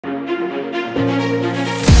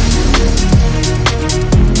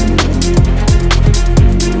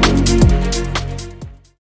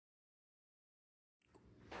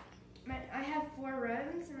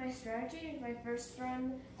first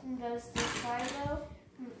run does the silo,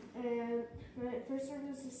 and my first run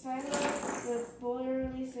does the silo with boulder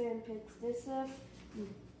release and picks this up,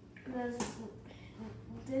 does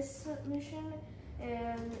this mission,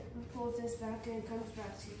 and pulls this back and comes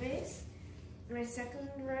back to base. My second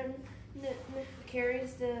run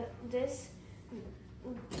carries this, does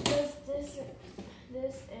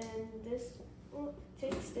this, and this,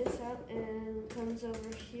 takes this out and comes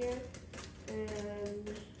over here and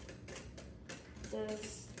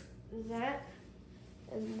does that,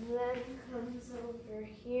 and then comes over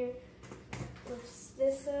here, lifts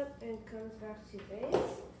this up and comes back to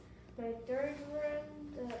base. My third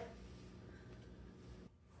run,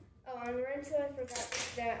 on run 2 I forgot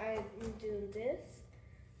that I'm doing this,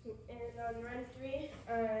 and on run 3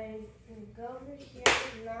 I go over here,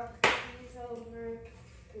 knock these over,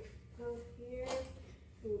 go here,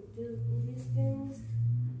 do these things,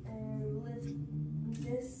 and lift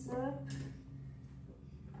this up,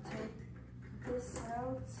 take this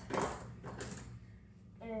out,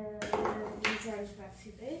 and then it drives back to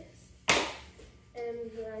base.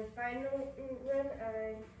 And my final run,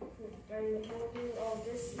 I'm holding all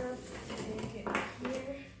this stuff, take it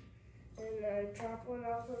here, and I drop one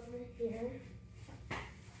off over here.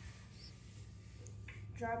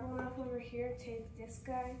 Drop one off over here, take this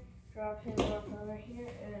guy, drop him off over here,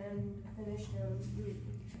 and finish the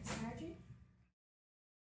strategy.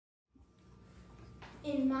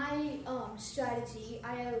 In my strategy,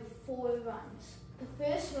 I have 4 runs. The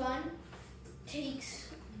first run takes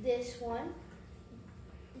this one,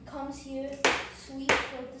 comes here, sweeps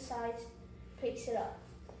both the sides, picks it up.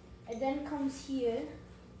 It then comes here,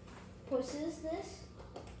 pushes this,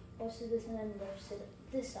 and then lifts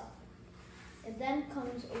this up. It then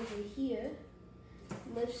comes over here,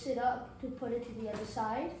 lifts it up to put it to the other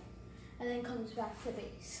side, and then comes back to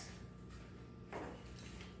base.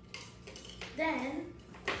 Then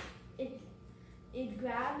it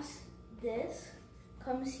grabs this,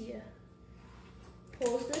 comes here,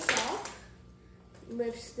 pulls this off,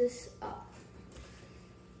 lifts this up,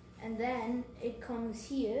 and then it comes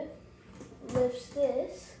here, lifts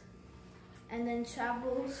this, and then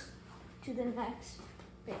travels to the next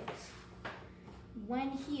base.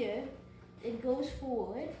 When here, it goes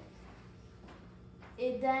forward,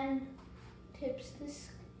 it then tips this,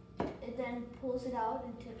 it then pulls it out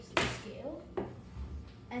and tips the scale,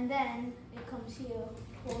 and then it comes here,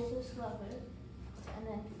 pulls this lever, and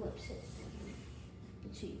then flips it,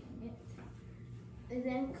 achieving it. It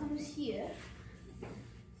then comes here,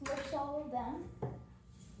 flips all of them,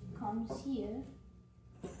 comes here,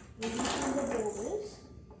 releasing the boulders,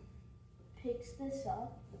 picks this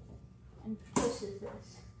up, and pushes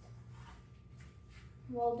this.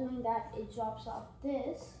 While doing that, it drops off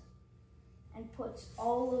this and puts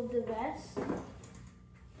all of the rest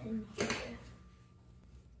in here.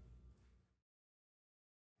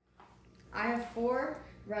 I have 4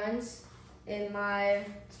 runs in my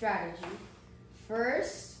strategy.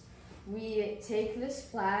 First, we take this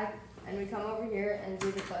flag and we come over here and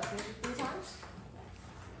do the flip 3 times.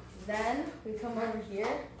 Then we come over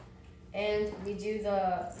here and we do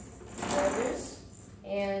the boulders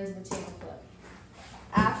and the table flip.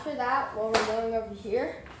 After that, while we're going over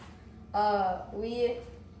here, we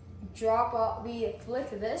flick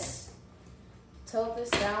this, tilt this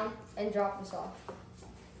down, and drop this off.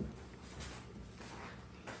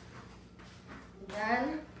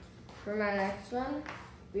 Then, for my next one,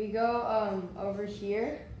 we go over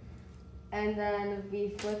here, and then we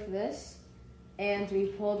flick this, and we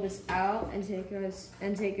pull this out and take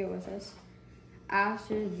it with us.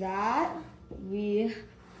 After that, we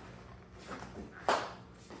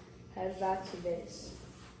head back to base.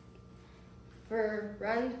 For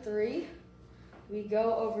run 3, we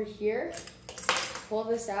go over here, pull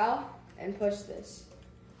this out, and push this.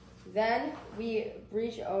 Then we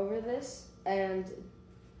reach over this and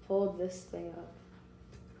pull this thing up.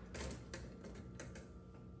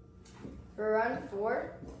 For run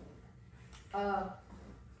 4, oh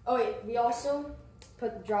wait, we also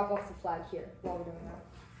drop off the flag here while we're doing that.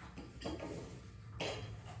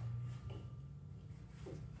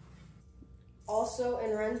 Also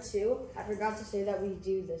in run 2, I forgot to say that we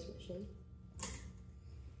do this mission.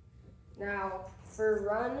 Now for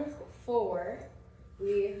run 4,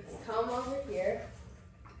 we come over here,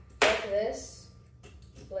 flick this,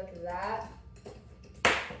 flick that,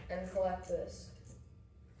 and collect this.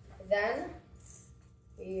 Then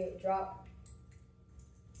we drop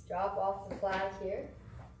off the flag here,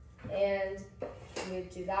 and we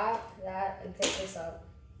do that, and pick this up.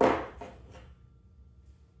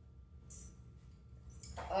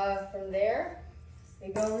 From there,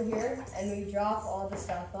 we go over here and we drop all the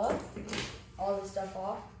stuff up. all this stuff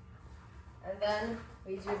off. And then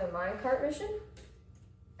we do the minecart mission.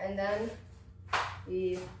 And then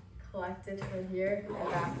we collect it from here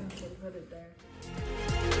and back and put it there.